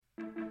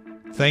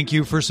Thank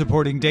you for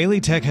supporting Daily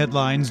Tech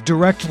Headlines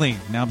directly.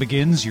 Now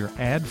begins your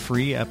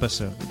ad-free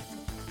episode.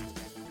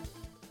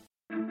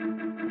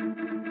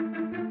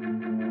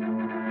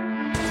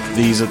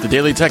 These are the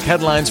Daily Tech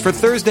Headlines for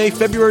Thursday,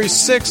 February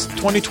 6,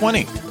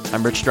 2020.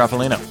 I'm Rich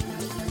Straffolino.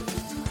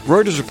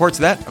 Reuters reports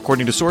that,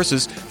 according to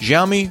sources,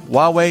 Xiaomi,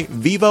 Huawei,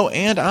 Vivo,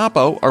 and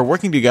Oppo are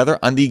working together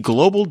on the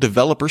Global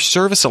Developer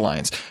Service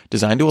Alliance,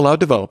 designed to allow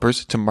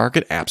developers to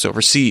market apps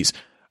overseas.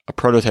 A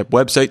prototype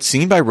website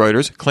seen by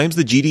Reuters claims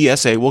the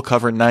GDSA will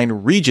cover 9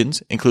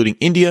 regions, including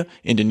India,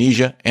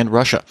 Indonesia, and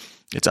Russia.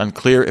 It's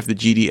unclear if the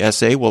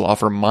GDSA will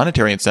offer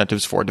monetary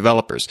incentives for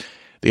developers.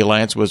 The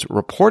alliance was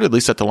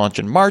reportedly set to launch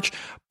in March,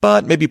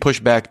 but may be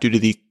pushed back due to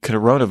the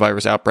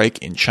coronavirus outbreak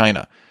in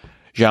China.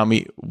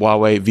 Xiaomi,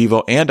 Huawei,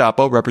 Vivo, and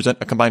Oppo represent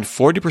a combined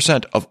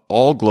 40% of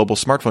all global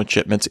smartphone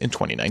shipments in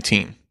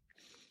 2019.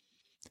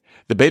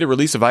 The beta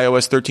release of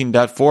iOS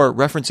 13.4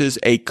 references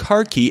a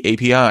car key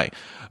API.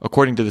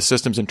 According to the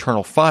system's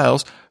internal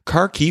files,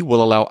 car key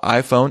will allow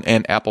iPhone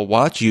and Apple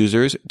Watch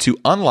users to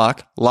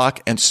unlock,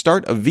 lock, and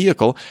start a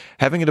vehicle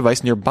having a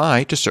device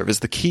nearby to serve as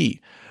the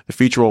key. The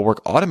feature will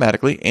work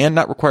automatically and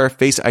not require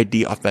Face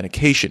ID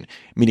authentication,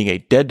 meaning a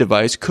dead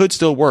device could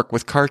still work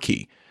with car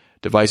key.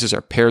 Devices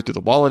are paired through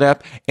the Wallet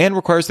app and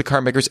requires the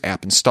carmaker's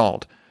app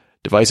installed.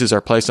 Devices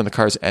are placed on the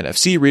car's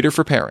NFC reader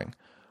for pairing.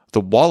 The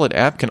Wallet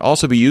app can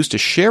also be used to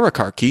share a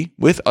car key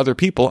with other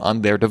people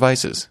on their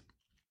devices.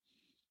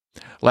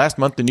 Last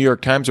month, the New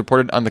York Times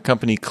reported on the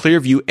company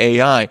Clearview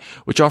AI,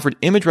 which offered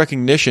image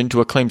recognition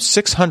to a claimed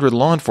 600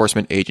 law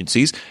enforcement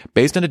agencies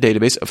based on a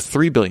database of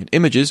 3 billion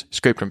images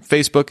scraped from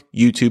Facebook,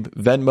 YouTube,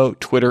 Venmo,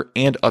 Twitter,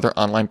 and other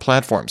online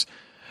platforms.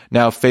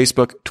 Now,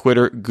 Facebook,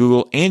 Twitter,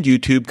 Google, and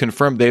YouTube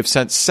confirmed they have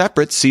sent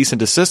separate cease and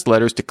desist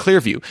letters to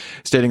Clearview,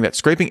 stating that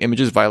scraping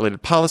images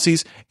violated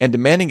policies and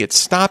demanding it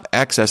stop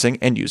accessing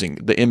and using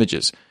the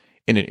images.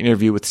 In an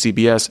interview with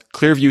CBS,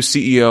 Clearview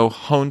CEO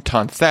Hon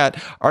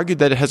Tan-That argued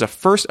that it has a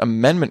First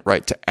Amendment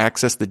right to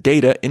access the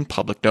data in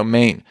public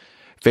domain.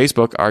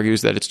 Facebook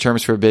argues that its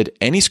terms forbid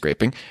any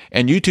scraping,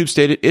 and YouTube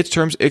stated its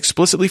terms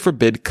explicitly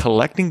forbid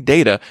collecting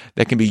data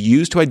that can be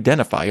used to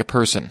identify a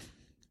person.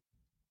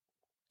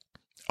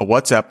 A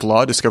WhatsApp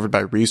flaw discovered by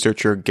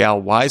researcher Gal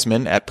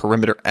Wiseman at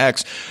Perimeter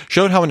X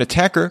showed how an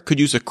attacker could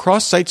use a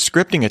cross-site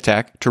scripting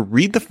attack to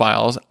read the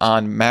files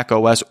on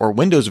macOS or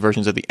Windows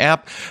versions of the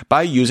app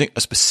by using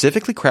a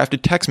specifically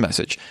crafted text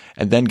message,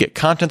 and then get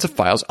contents of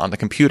files on the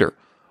computer.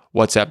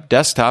 WhatsApp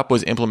Desktop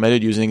was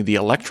implemented using the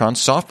Electron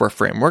software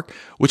framework,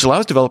 which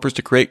allows developers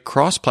to create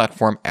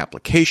cross-platform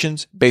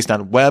applications based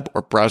on web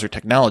or browser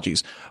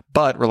technologies,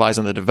 but relies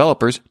on the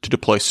developers to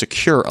deploy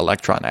secure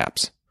Electron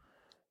apps.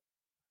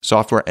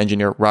 Software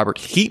engineer Robert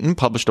Heaton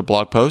published a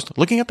blog post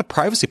looking at the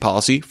privacy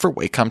policy for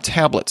Wacom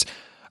tablets.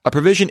 A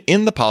provision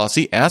in the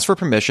policy asks for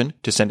permission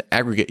to send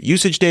aggregate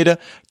usage data,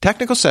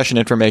 technical session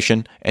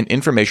information, and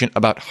information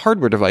about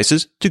hardware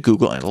devices to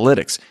Google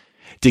Analytics.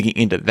 Digging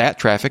into that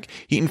traffic,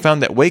 Heaton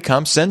found that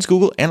Wacom sends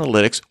Google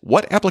Analytics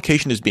what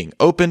application is being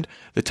opened,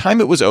 the time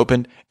it was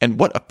opened, and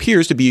what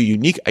appears to be a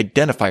unique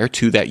identifier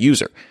to that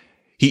user.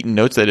 Heaton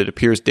notes that it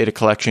appears data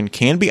collection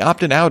can be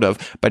opted out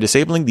of by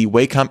disabling the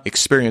Wacom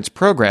Experience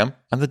program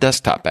on the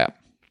desktop app.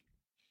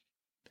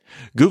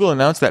 Google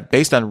announced that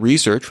based on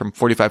research from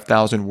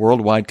 45,000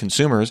 worldwide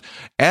consumers,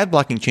 ad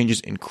blocking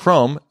changes in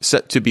Chrome,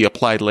 set to be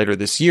applied later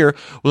this year,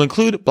 will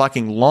include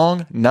blocking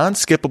long,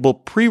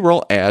 non-skippable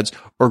pre-roll ads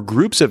or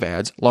groups of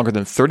ads longer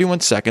than 31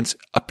 seconds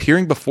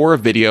appearing before a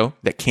video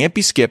that can't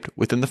be skipped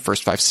within the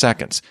first 5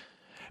 seconds.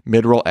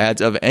 Mid-roll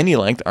ads of any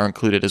length are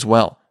included as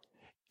well.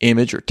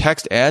 Image or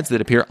text ads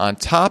that appear on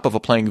top of a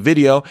playing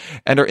video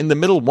and are in the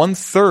middle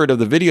 1/3 of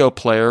the video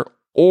player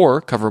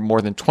or cover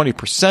more than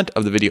 20%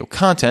 of the video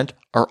content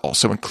are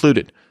also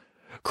included.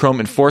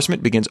 Chrome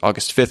enforcement begins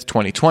August 5th,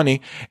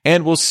 2020,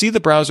 and will see the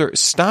browser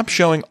stop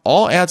showing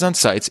all ads on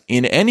sites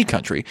in any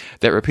country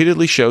that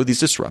repeatedly show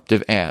these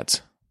disruptive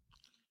ads.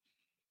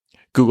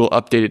 Google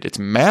updated its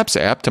Maps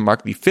app to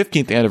mark the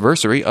 15th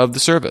anniversary of the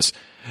service.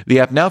 The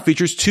app now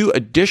features 2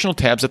 additional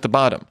tabs at the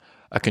bottom.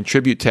 A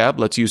Contribute tab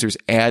lets users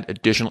add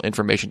additional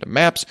information to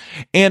Maps,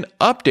 and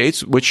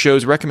Updates, which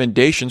shows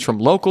recommendations from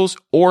locals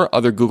or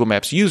other Google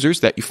Maps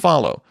users that you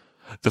follow.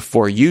 The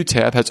For You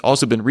tab has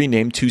also been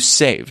renamed to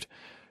Saved.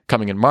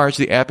 Coming in March,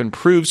 the app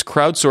improves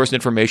crowdsourced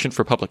information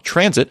for public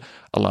transit,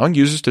 allowing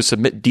users to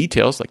submit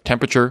details like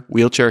temperature,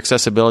 wheelchair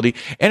accessibility,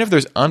 and if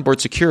there's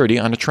onboard security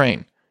on a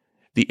train.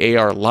 The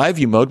AR Live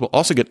View mode will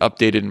also get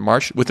updated in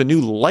March with a new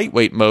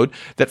lightweight mode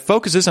that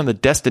focuses on the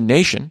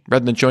destination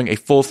rather than showing a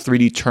full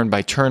 3D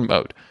turn-by-turn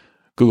mode.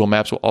 Google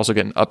Maps will also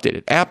get an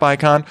updated app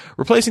icon,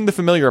 replacing the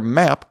familiar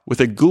map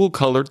with a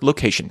Google-colored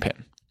location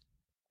pin.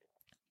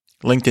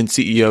 LinkedIn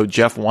CEO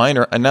Jeff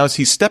Weiner announced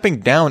he's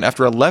stepping down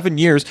after 11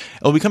 years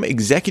and will become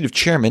executive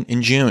chairman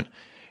in June.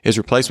 His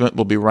replacement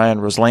will be Ryan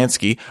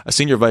Roslansky, a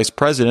senior vice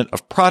president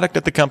of product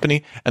at the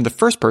company and the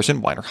first person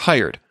Weiner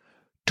hired.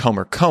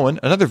 Tomer Cohen,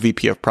 another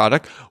VP of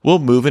product, will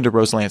move into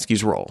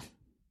Roslansky's role.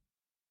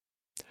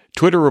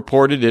 Twitter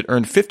reported it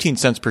earned 15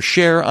 cents per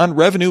share on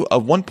revenue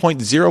of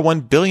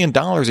 $1.01 billion in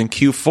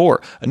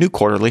Q4, a new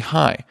quarterly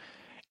high.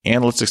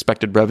 Analysts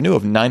expected revenue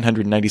of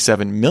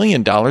 $997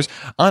 million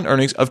on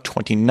earnings of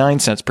 29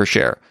 cents per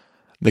share.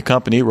 The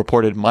company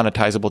reported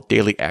monetizable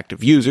daily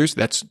active users,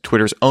 that's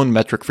Twitter's own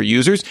metric for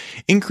users,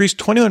 increased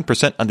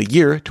 21% on the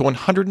year to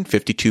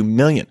 152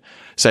 million,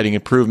 citing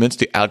improvements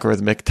to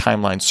algorithmic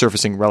timeline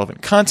surfacing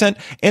relevant content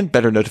and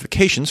better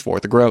notifications for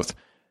the growth.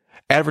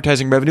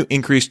 Advertising revenue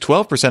increased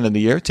 12% in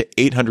the year to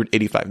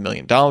 $885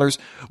 million,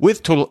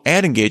 with total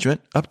ad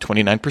engagement up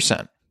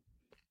 29%.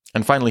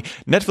 And finally,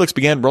 Netflix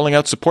began rolling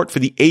out support for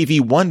the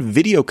AV1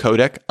 video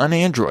codec on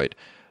Android.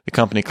 The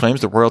company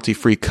claims the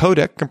royalty-free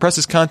codec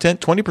compresses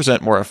content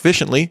 20% more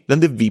efficiently than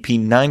the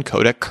VP9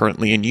 codec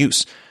currently in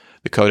use.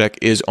 The codec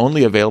is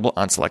only available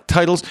on select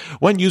titles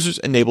when users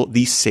enable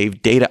the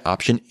Save Data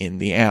option in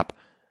the app.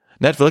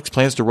 Netflix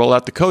plans to roll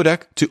out the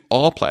codec to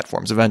all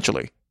platforms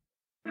eventually.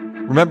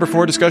 Remember,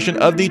 for discussion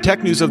of the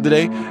tech news of the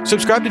day,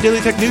 subscribe to Daily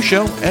Tech News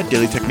Show at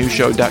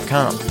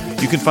dailytechnewsshow.com.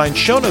 You can find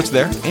show notes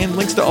there and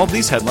links to all of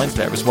these headlines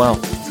there as well.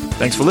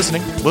 Thanks for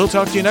listening. We'll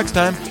talk to you next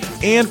time.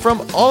 And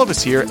from all of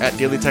us here at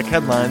Daily Tech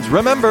Headlines,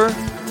 remember,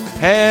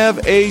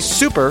 have a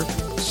super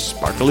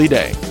sparkly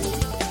day.